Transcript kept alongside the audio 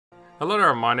Hello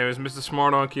there, my name is Mr.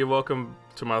 Smartdonkey. Welcome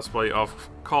to my let's play of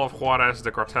Call of Juarez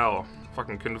the Cartel.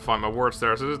 Fucking couldn't find my words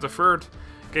there. So this is the third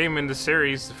game in the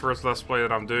series, the first let's play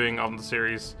that I'm doing on the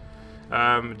series.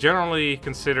 Generally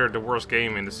considered the worst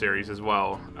game in the series as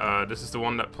well. This is the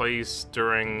one that plays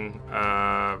during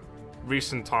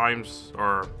recent times,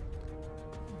 or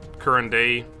current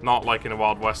day, not like in the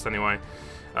Wild West anyway.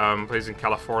 Plays in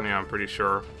California, I'm pretty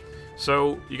sure.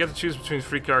 So you get to choose between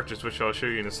 3 characters, which I'll show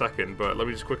you in a second, but let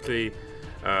me just quickly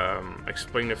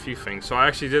explain a few things. So I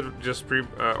actually did just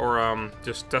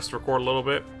just test record a little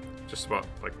bit, just about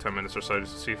like 10 minutes or so,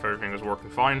 just to see if everything was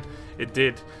working fine. It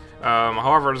did.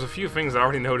 However, there's a few things that I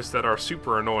already noticed that are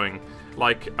super annoying.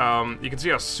 Like, you can see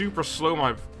how super slow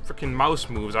my freaking mouse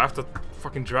moves. I have to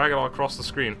fucking drag it all across the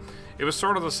screen. It was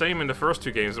sort of the same in the first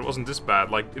 2 games. It wasn't this bad.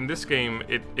 Like, in this game,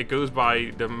 it goes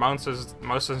by the mouse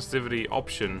sensitivity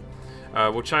option,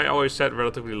 which I always set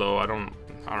relatively low. I don't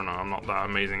know, I'm not that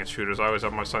amazing at shooters. I always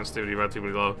have my sensitivity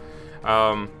relatively low.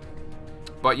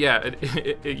 But yeah,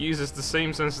 it uses the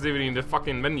same sensitivity in the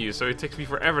fucking menu, so it takes me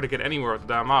forever to get anywhere with the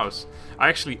damn mouse. I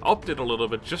actually upped it a little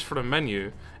bit just for the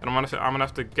menu, and I'm gonna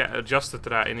have to get adjusted to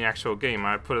that in the actual game.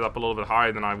 I put it up a little bit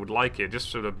higher than I would like it, just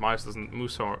so the mouse doesn't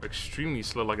move so extremely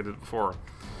slow like it did before.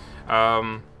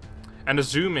 And the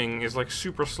zooming is like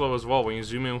super slow as well when you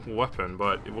zoom in with a weapon,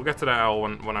 but we'll get to that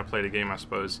when I play the game, I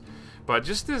suppose. But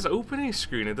just this opening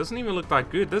screen, it doesn't even look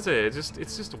that good, does it?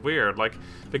 It's just weird. Like,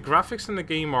 the graphics in the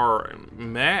game are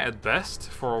meh at best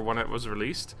for when it was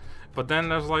released, but then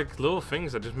there's like little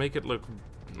things that just make it look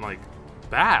like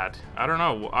bad. I don't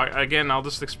know. Again, I'll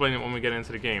just explain it when we get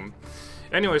into the game.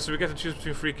 Anyway, so we get to choose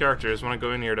between 3 characters. When I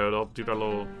go in here, though, they'll do that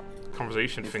little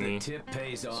conversation thingy,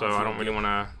 so I don't really want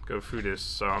to go through this.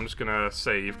 So I'm just gonna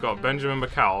say you've got Benjamin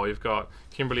McCall, you've got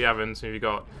Kimberly Evans, and you've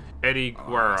got Eddie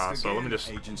Guerra. So let me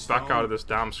just back out of this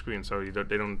damn screen so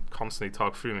they don't constantly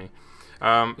talk through me.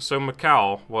 So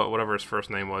McCall, whatever his first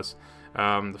name was,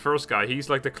 the first guy, he's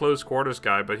like the close quarters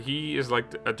guy, but he is like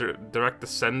a direct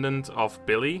descendant of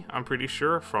Billy, I'm pretty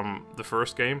sure, from the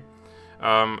first game.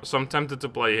 So I'm tempted to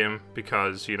play him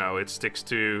because, you know, it sticks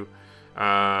to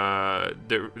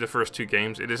the first 2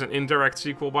 games. It is an indirect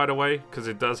sequel, by the way, because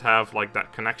it does have like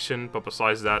that connection, but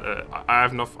besides that, I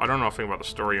don't know nothing about the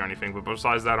story or anything, but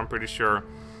besides that, I'm pretty sure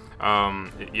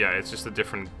yeah, it's just a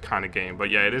different kind of game. But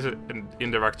yeah, it is an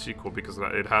indirect sequel because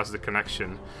it has the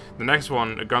connection. The next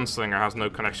one, a Gunslinger, has no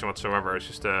connection whatsoever. It's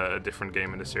just a different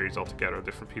game in the series altogether,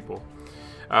 different people.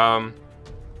 But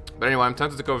anyway, I'm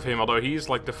tempted to go with him, although he's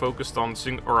like the focused on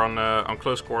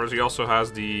close quarters. He also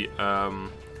has the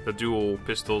dual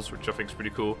pistols, which I think is pretty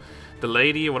cool. The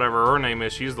lady, whatever her name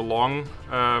is, she's the long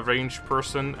range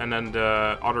person, and then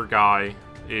the other guy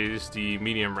is the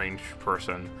medium range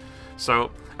person.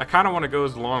 So I kind of want to go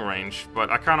as the long range,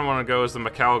 but I kind of want to go as the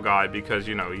McCall guy because,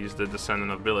 you know, he's the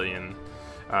descendant of Billy, and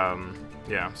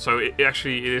yeah. So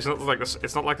it's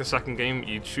not like the second game.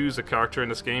 You choose a character in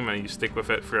this game and you stick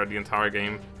with it throughout the entire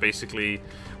game, basically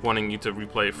wanting you to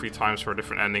replay it 3 times for a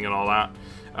different ending and all that.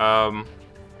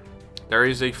 There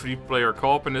is a 3-player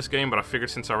co-op in this game, but I figured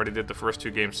since I already did the first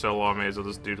 2 games solo, I may as well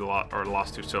just do the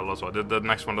last 2 solo. So the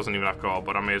next one doesn't even have co-op,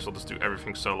 but I may as well just do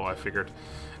everything solo, I figured.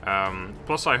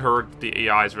 Plus I heard the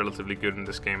AI is relatively good in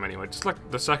this game anyway. Just like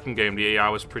the second game, the AI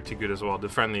was pretty good as well. The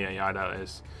friendly AI, that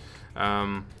is.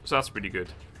 So that's pretty good.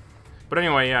 But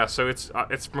anyway, yeah, so it's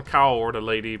McCall or the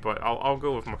lady, but I'll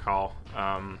go with McCall,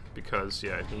 because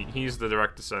yeah, he's the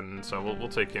direct descendant, so we'll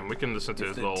take him. We can listen to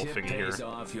his little thingy here.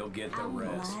 Off, you'll get the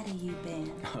rest. How glad you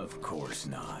been? Of course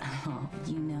not. Oh,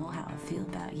 you know how I feel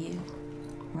about you,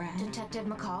 right? Detective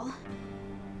McCall?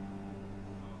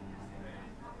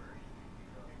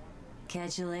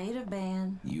 Catch you later,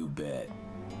 Ben. You bet.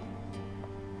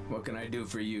 What can I do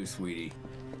for you, sweetie?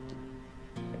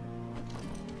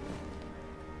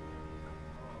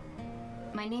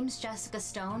 My name's Jessica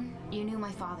Stone. You knew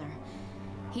my father.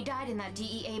 He died in that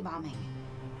DEA bombing.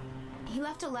 He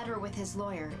left a letter with his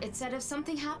lawyer. It said if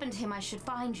something happened to him, I should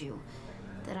find you.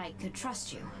 That I could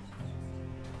trust you.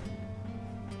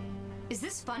 Is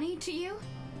this funny to you?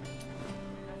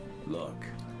 Look,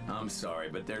 I'm sorry,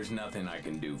 but there's nothing I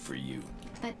can do for you.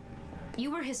 But you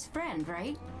were his friend,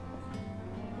 right?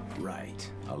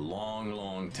 Right. A long,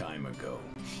 long time ago.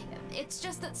 It's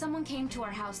just that someone came to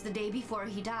our house the day before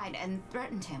he died and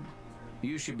threatened him.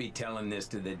 You should be telling this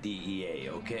to the DEA,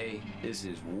 okay? This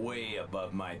is way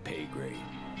above my pay grade.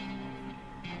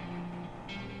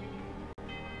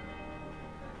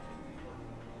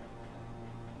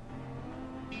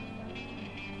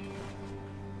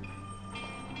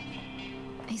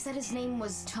 He said his name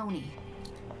was Tony.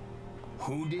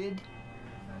 Who did?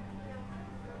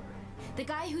 The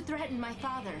guy who threatened my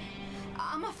father.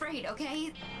 I'm afraid,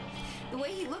 okay? The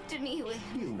way he looked at me,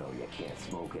 You know you can't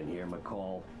smoke in here,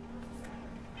 McCall.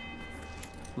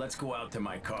 Let's go out to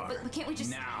my car. But can't we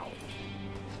just... Now!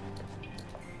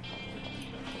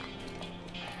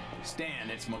 Stan,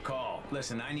 it's McCall.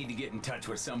 Listen, I need to get in touch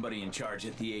with somebody in charge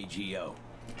at the AGO.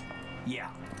 Yeah.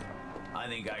 I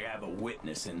think I have a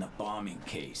witness in the bombing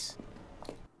case.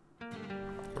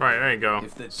 Right, there you go.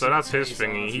 So that's his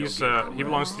thingy. He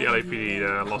belongs to the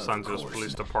LAPD, Los Angeles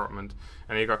Police Department,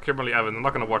 and you got Kimberly Evans. I'm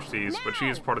not gonna watch these, but she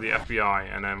is part of the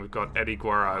FBI, and then we've got Eddie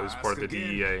Guerra, who's part of the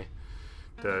DEA,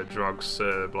 the drugs,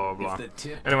 blah blah blah.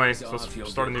 Anyway, so let's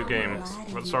start a new game.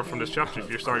 Let's start from this chapter. If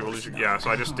you're starting, we'll lose you. Yeah, so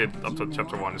I just did up to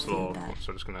chapter 1. It's a little, so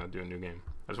I'm just gonna do a new game.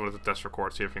 I just wanted to test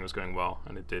record, see if everything was going well,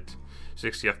 and it did.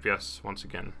 60 FPS once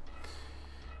again,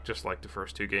 just like the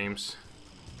first 2 games.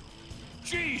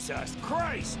 Jesus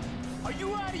Christ! Are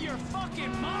you out of your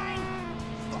fucking mind?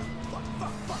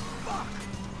 Fuck!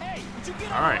 Hey, would you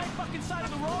get on the right fucking side of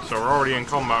the road? So we're already in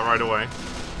combat right away.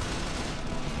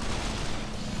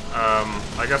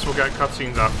 I guess we'll get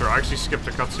cutscenes after. I actually skipped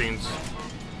the cutscenes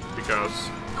because,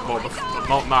 well,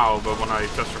 not now, but when I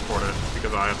test recorded,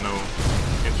 because I had no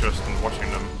interest in watching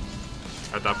them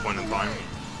at that point in time.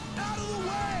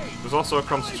 There's also a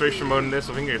concentration mode in this.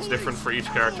 I think it's different for each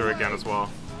character again as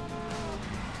well.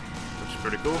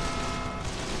 Pretty cool.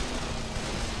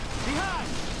 Behind!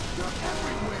 They're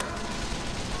everywhere.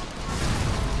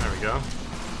 There we go.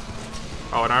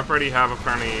 Oh, and I already have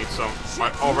apparently some. I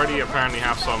already apparently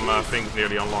have some things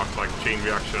nearly unlocked, like chain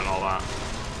reaction and all that.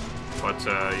 But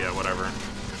yeah, whatever.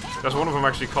 There's one of them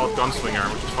actually called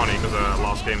Gunslinger, which is funny because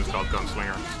last game is called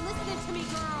Gunslinger.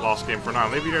 Last game for now.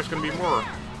 Maybe there's gonna be more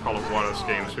Call of Juarez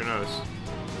games. Who knows?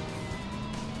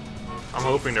 I'm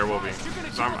hoping there will be.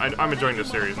 So I'm enjoying this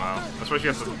series now, especially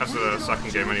as the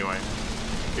second game anyway.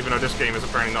 Even though this game is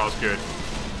apparently not as good.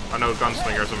 I know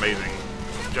Gunslinger is amazing.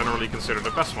 Generally considered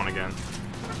the best one again.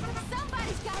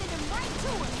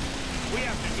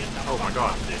 Oh my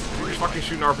god. He was fucking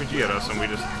shooting an RPG at us and we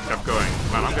just kept going.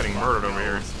 Man, I'm getting murdered over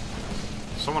here.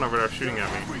 Someone over there shooting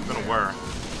at me. I don't know where.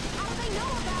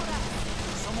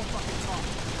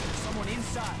 Someone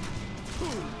inside.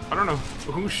 I don't know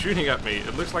who's shooting at me.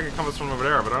 It looks like it comes from over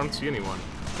there, but I don't see anyone.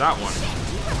 That one.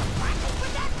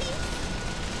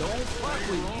 Don't fuck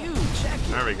with you. Check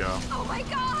it. There we go. Oh my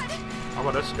god! How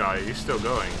about this guy? He's still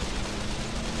going.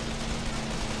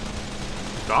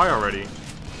 Die already.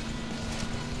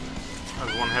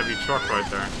 That's one heavy truck right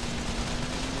there.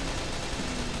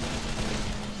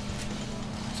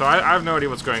 So I have no idea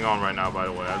what's going on right now, by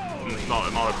the way. Not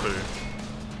a clue.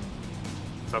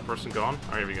 Is that person gone?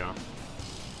 Oh, here we go.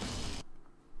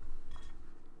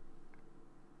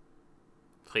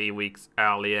 3 weeks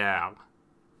earlier.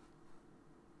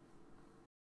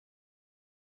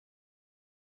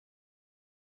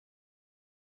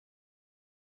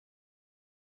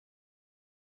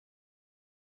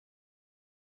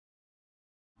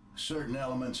 Certain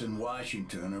elements in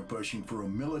Washington are pushing for a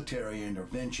military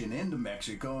intervention into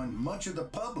Mexico, and much of the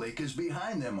public is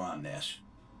behind them on this.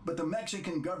 But the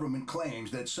Mexican government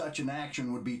claims that such an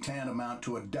action would be tantamount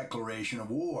to a declaration of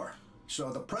war. So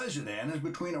the president is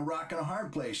between a rock and a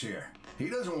hard place here. He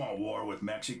doesn't want war with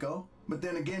Mexico. But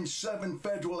then again, 7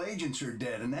 federal agents are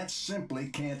dead, and that simply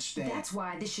can't stand. That's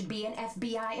why this should be an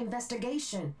FBI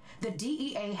investigation. The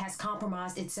DEA has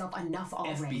compromised itself enough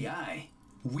already. FBI?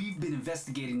 We've been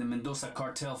investigating the Mendoza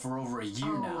cartel for over a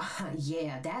year now.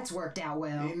 Yeah, that's worked out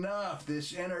well. Enough.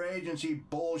 This interagency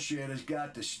bullshit has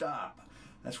got to stop.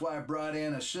 That's why I brought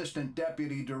in Assistant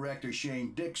Deputy Director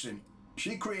Shane Dixon.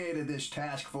 She created this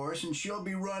task force, and she'll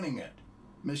be running it.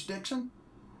 Miss Dixon?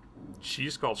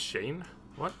 She's called Shane?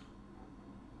 What?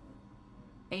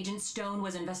 Agent Stone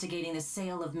was investigating the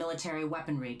sale of military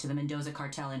weaponry to the Mendoza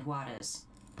cartel in Juarez.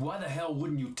 Why the hell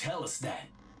wouldn't you tell us that?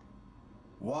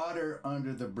 Water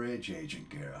under the bridge, Agent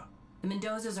Guerra. The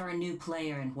Mendozas are a new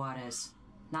player in Juarez.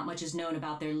 Not much is known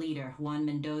about their leader, Juan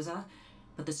Mendoza,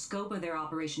 but the scope of their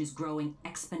operation is growing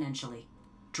exponentially.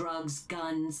 Drugs,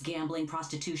 guns, gambling,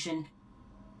 prostitution.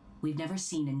 We've never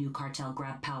seen a new cartel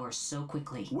grab power so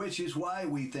quickly. Which is why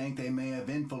we think they may have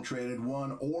infiltrated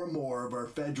one or more of our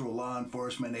federal law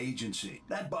enforcement agency.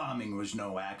 That bombing was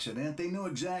no accident. They knew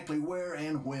exactly where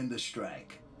and when to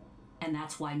strike. And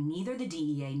that's why neither the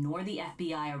DEA nor the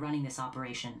FBI are running this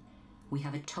operation. We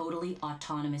have a totally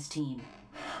autonomous team.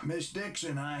 Miss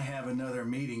Dixon, I have another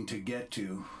meeting to get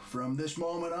to. From this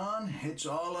moment on, it's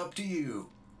all up to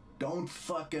you. Don't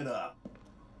fuck it up.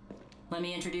 Let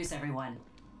me introduce everyone.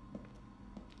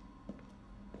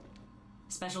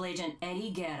 Special Agent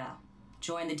Eddie Guerra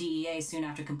joined the DEA soon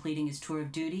after completing his tour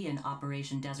of duty in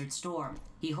Operation Desert Storm.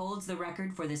 He holds the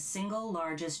record for the single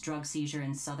largest drug seizure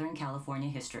in Southern California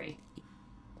history.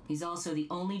 He's also the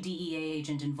only DEA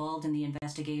agent involved in the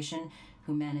investigation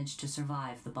who managed to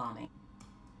survive the bombing.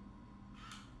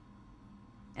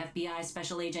 FBI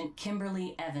Special Agent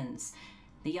Kimberly Evans,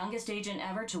 the youngest agent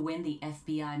ever to win the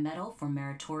FBI Medal for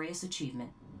Meritorious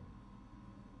Achievement.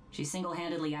 She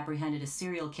single-handedly apprehended a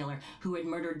serial killer who had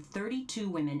murdered 32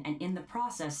 women and in the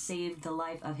process saved the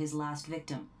life of his last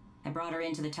victim. I brought her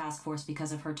into the task force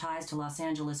because of her ties to Los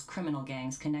Angeles criminal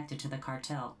gangs connected to the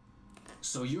cartel.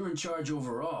 So you're in charge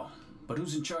overall, but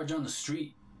who's in charge on the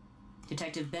street?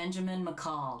 Detective Benjamin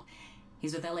McCall.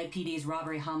 He's with LAPD's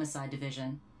Robbery Homicide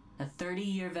Division. A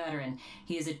 30-year veteran,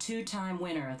 he is a 2-time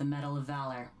winner of the Medal of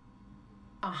Valor.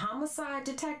 A homicide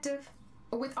detective?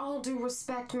 With all due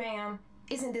respect, ma'am,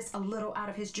 isn't this a little out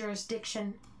of his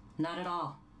jurisdiction? Not at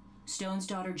all. Stone's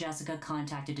daughter Jessica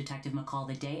contacted Detective McCall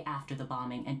the day after the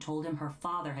bombing and told him her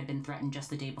father had been threatened just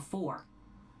the day before.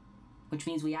 Which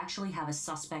means we actually have a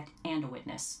suspect and a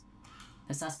witness.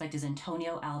 The suspect is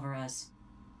Antonio Alvarez.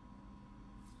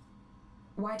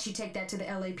 Why'd she take that to the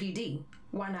LAPD?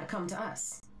 Why not come to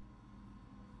us?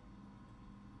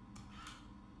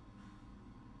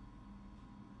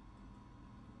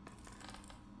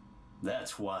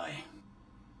 That's why.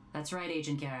 That's right,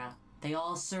 Agent Guerra. They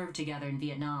all served together in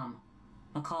Vietnam.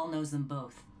 McCall knows them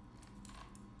both.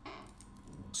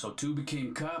 So 2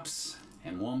 became cops,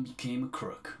 and 1 became a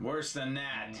crook. Worse than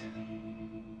that.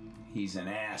 He's an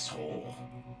asshole.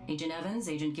 Agent Evans,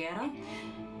 Agent Guerra,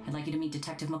 I'd like you to meet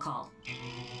Detective McCall.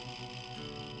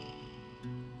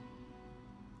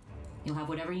 You'll have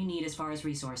whatever you need as far as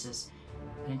resources.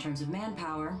 But in terms of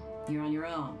manpower, you're on your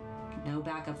own. No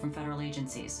backup from federal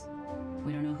agencies.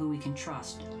 We don't know who we can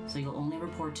trust, so you'll only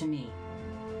report to me.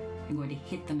 You're going to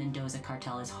hit the Mendoza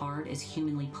cartel as hard as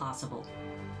humanly possible.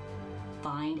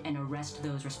 Find and arrest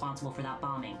those responsible for that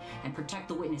bombing, and protect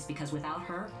the witness because without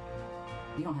her,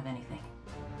 we don't have anything.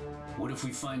 What if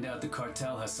we find out the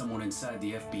cartel has someone inside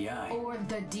the FBI? Or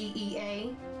the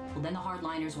DEA? Well, then the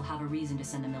hardliners will have a reason to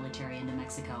send the military into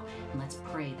Mexico, and let's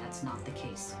pray that's not the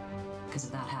case. Because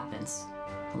if that happens,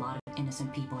 a lot of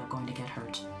innocent people are going to get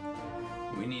hurt.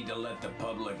 We need to let the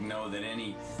public know that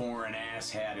any foreign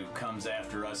asshat who comes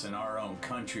after us in our own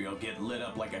country will get lit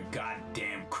up like a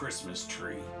goddamn Christmas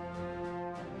tree.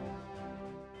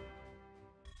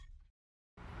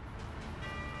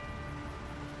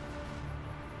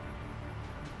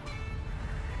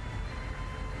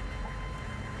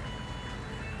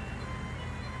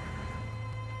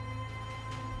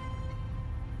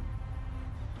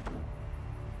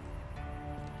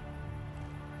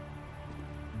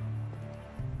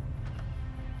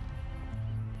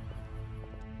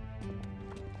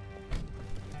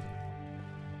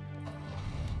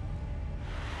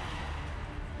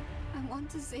 I want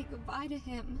to say goodbye to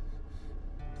him.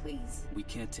 Please. We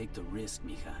can't take the risk,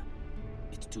 mija.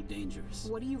 It's too dangerous.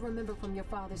 What do you remember from your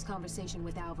father's conversation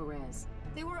with Alvarez?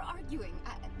 They were arguing.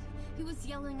 He was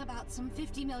yelling about some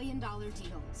 $50 million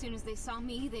deal. As soon as they saw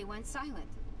me, they went silent.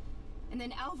 And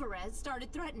then Alvarez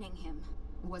started threatening him.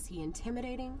 Was he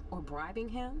intimidating or bribing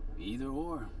him? Either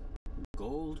or.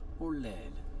 Gold or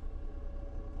lead.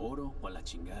 Oro o la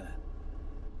chingada.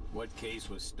 What case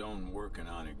was Stone working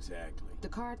on exactly? The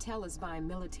cartel is buying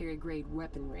military-grade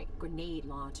weaponry, grenade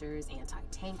launchers,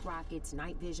 anti-tank rockets,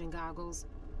 night vision goggles.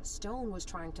 Stone was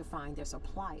trying to find their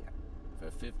supplier.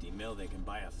 For 50 mil, they can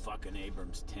buy a fucking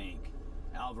Abrams tank.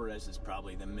 Alvarez is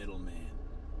probably the middleman.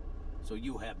 So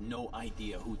you have no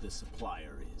idea who the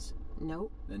supplier is?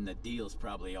 Nope. Then the deal's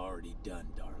probably already done,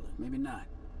 darling. Maybe not.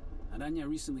 Araña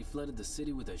recently flooded the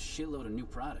city with a shitload of new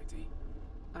product,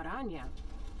 eh? Araña?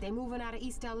 They moving out of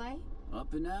East LA?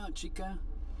 Up and out, chica.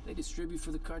 They distribute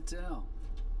for the cartel.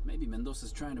 Maybe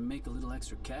Mendoza's trying to make a little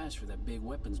extra cash for that big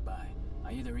weapons buy.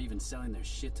 I hear they're even selling their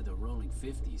shit to the rolling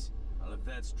 50s. Well, if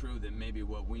that's true, then maybe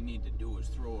what we need to do is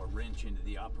throw a wrench into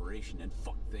the operation and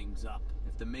fuck things up.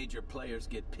 If the major players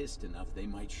get pissed enough, they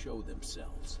might show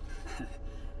themselves.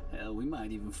 Hell, we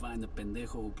might even find the pendejo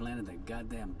who planted that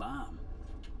goddamn bomb.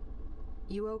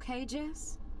 You okay,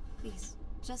 Jess? Please,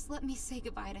 just let me say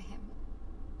goodbye to him.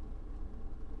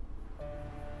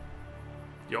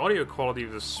 The audio quality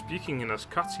of the speaking in this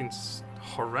cutscene's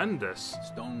horrendous.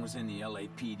 Stone was in the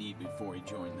LAPD before he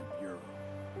joined the Bureau.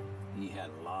 He had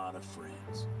a lot of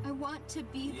friends. I want to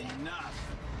be there. Enough!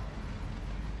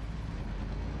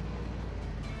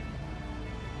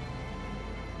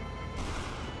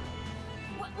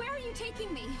 Where are you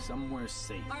taking me? Somewhere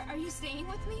safe. Are you staying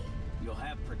with me? You'll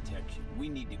have protection. We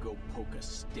need to go poke a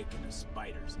stick in a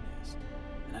spider's nest.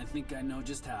 And I think I know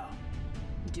just how.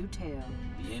 Do tell.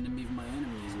 The enemy of my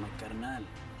enemy is my carnal.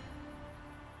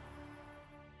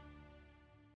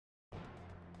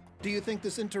 Do you think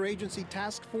this interagency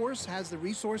task force has the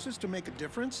resources to make a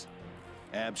difference?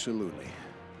 Absolutely.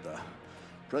 The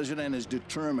President is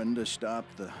determined to stop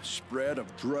the spread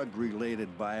of drug-related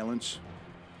violence.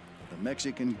 The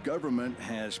Mexican government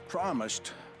has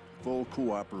promised full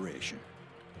cooperation.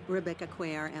 Rebecca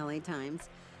Cuellar, LA Times.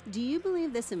 Do you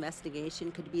believe this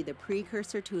investigation could be the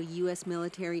precursor to a U.S.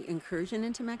 military incursion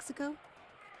into Mexico?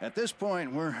 At this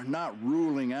point, we're not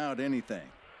ruling out anything.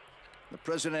 The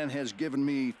President has given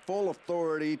me full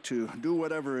authority to do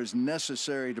whatever is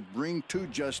necessary to bring to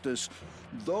justice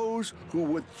those who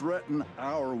would threaten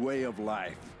our way of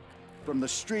life. From the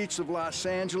streets of Los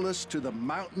Angeles to the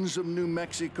mountains of New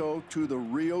Mexico to the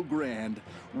Rio Grande,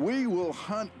 we will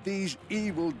hunt these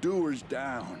evildoers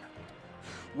down.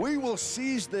 We will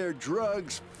seize their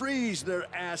drugs, freeze their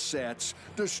assets,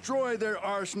 destroy their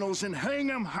arsenals, and hang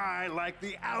them high like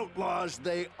the outlaws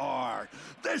they are.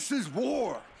 This is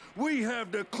war! We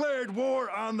have declared war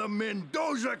on the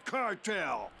Mendoza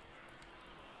Cartel!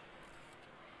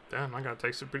 Damn, that guy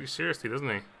takes it pretty seriously, doesn't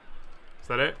he? Is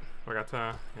that it? I got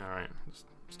yeah, alright. Let's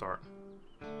start.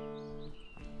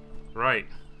 Right,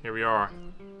 here we are.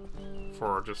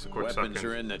 For just a quick second. Weapons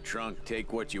are in the trunk.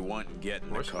 Take what you want and get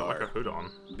in the car. Like a hood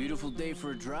on. Beautiful day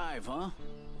for a drive, huh?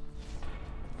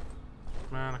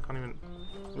 Man, I can't even...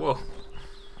 Whoa.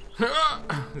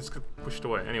 This got pushed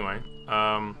away. Anyway,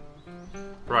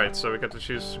 right, so we get to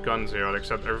choose guns here,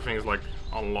 except everything is like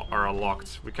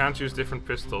unlocked. We can't choose different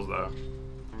pistols though.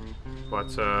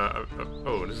 But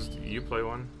oh, this is the Uplay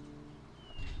one.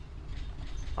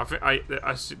 I think I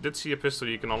did see a pistol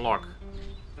you can unlock,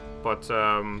 but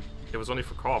it was only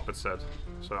for co-op, it said.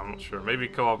 So I'm not sure. Maybe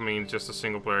co-op means just a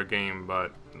single-player game,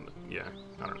 but yeah,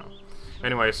 I don't know.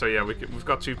 Anyway, so yeah, we've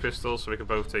got 2 pistols, so we could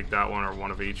both take that one or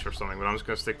one of each or something. But I'm just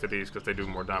gonna stick to these because they do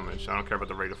more damage. I don't care about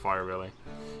the rate of fire really.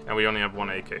 And we only have 1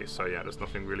 AK, so yeah, there's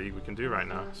nothing really we can do right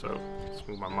now. So let's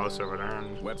move my mouse over there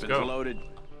and weapons let's go. Loaded,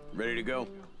 ready to go.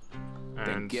 And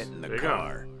then get in the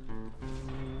car.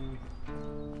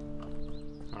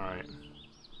 Alright.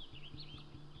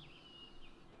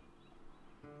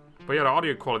 But yeah, the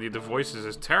audio quality of the voices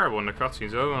is terrible in the cutscenes.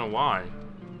 I don't know why.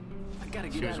 I gotta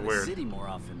get out of the city more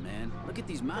often, man. Look at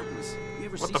these mountains. You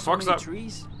ever see so many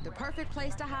trees? The perfect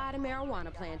place to hide a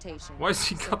marijuana plantation. Why has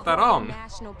he got that on?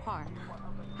 National Park.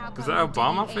 Is that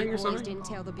Obama thing or something? Didn't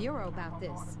tell the Bureau about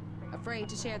this. Afraid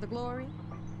to share the glory?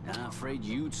 Nah, afraid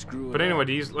you'd screw it. But anyway,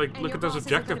 these look at those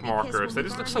objective markers. They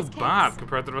just look so bad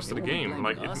compared to the rest of the game.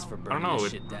 Like, I don't know.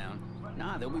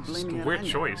 It's a weird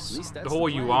choice. The whole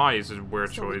UI is a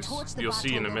weird choice. You'll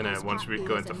see in a minute once we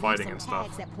go into fighting and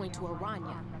stuff.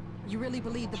 You really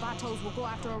believe the Vatos will go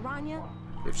after Aranya?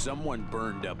 If someone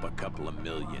burned up a couple of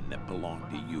million that belonged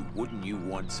to you, wouldn't you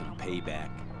want some payback?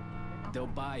 They'll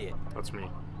buy it. That's me.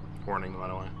 Warning, by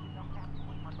the way.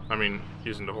 I mean,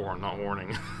 using the horn, not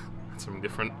warning. That's something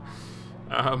different.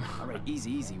 Alright,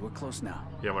 easy. We're close now.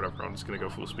 Yeah, whatever. I'm just gonna go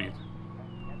full speed.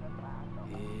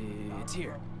 It's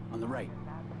here, on the right.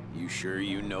 You sure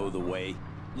you know the way?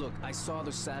 Look, I saw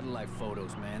the satellite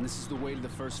photos, man. This is the way to the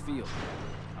first field.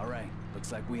 Alright,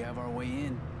 looks like we have our way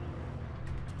in.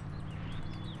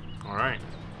 Alright.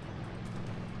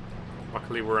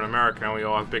 Luckily we're in America and we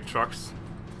all have big trucks.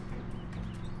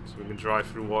 So we can drive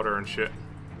through water and shit.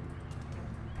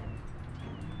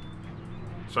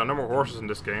 So no more horses in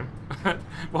this game.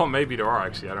 Well, maybe there are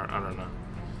actually. I don't know.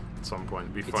 At some point,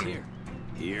 it'd be funny.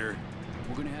 Here.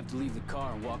 We're gonna have to leave the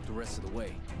car and walk the rest of the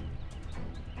way.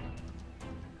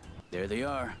 There they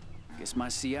are. Guess my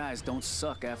CIs don't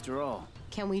suck after all.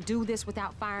 Can we do this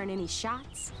without firing any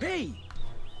shots? Hey!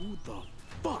 Who the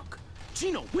fuck?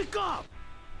 Chino, wake up!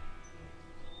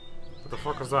 What the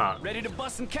fuck is that? Ready to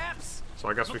bust some caps? So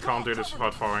I guess we can't do this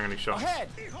without firing any shots. Ahead.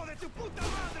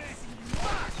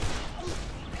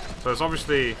 So it's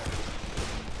obviously...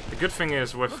 The good thing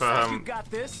is with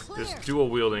this dual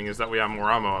wielding is that we have more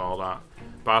ammo and all that.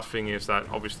 Bad thing is that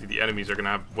obviously the enemies are going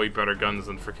to have way better guns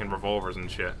than freaking revolvers and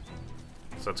shit.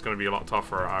 So it's going to be a lot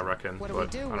tougher, I reckon. But I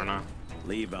don't know.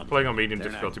 Leave them. Playing on medium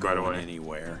difficulty, by the way.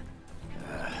 Anywhere.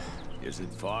 Is it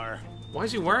far? Why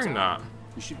is he wearing that?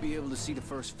 We should be able to see the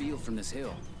first field from this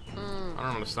hill. I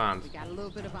don't understand. We got a little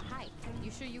bit of a hike.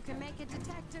 You sure you can make it,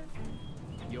 detective?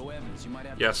 Yo, Evans, you might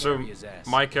have yeah, to so carry his ass.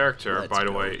 my character, by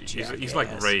the way, he's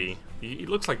like Ray. He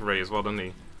looks like Ray as well, doesn't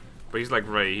he? But he's like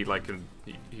Ray.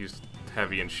 He's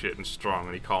heavy and shit and strong,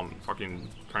 and he can't fucking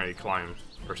apparently climb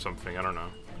or something. I don't know.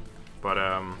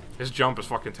 But his jump is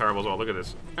fucking terrible as well. Look at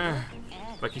this.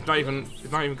 Like he's not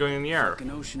even going in the air.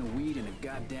 Fucking ocean of weed in a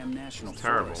goddamn national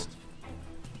terrible. Forest.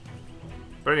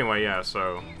 But anyway, yeah.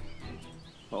 So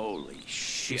holy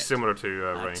shit. He's similar to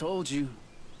Ray. I told you.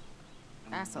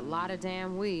 That's a lot of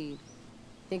damn weed.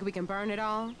 Think we can burn it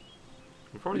all?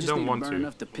 You probably We just don't need to want burn to.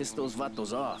 enough to piss those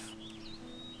vatos off.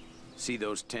 See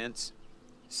those tents?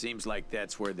 Seems like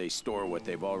that's where they store what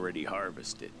they've already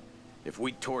harvested. If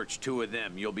we torch 2 of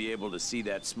them, you'll be able to see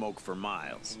that smoke for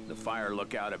miles. The fire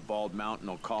lookout at Bald Mountain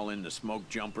will call in the smoke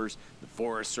jumpers. The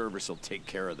Forest Service will take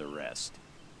care of the rest.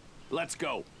 Let's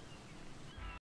go.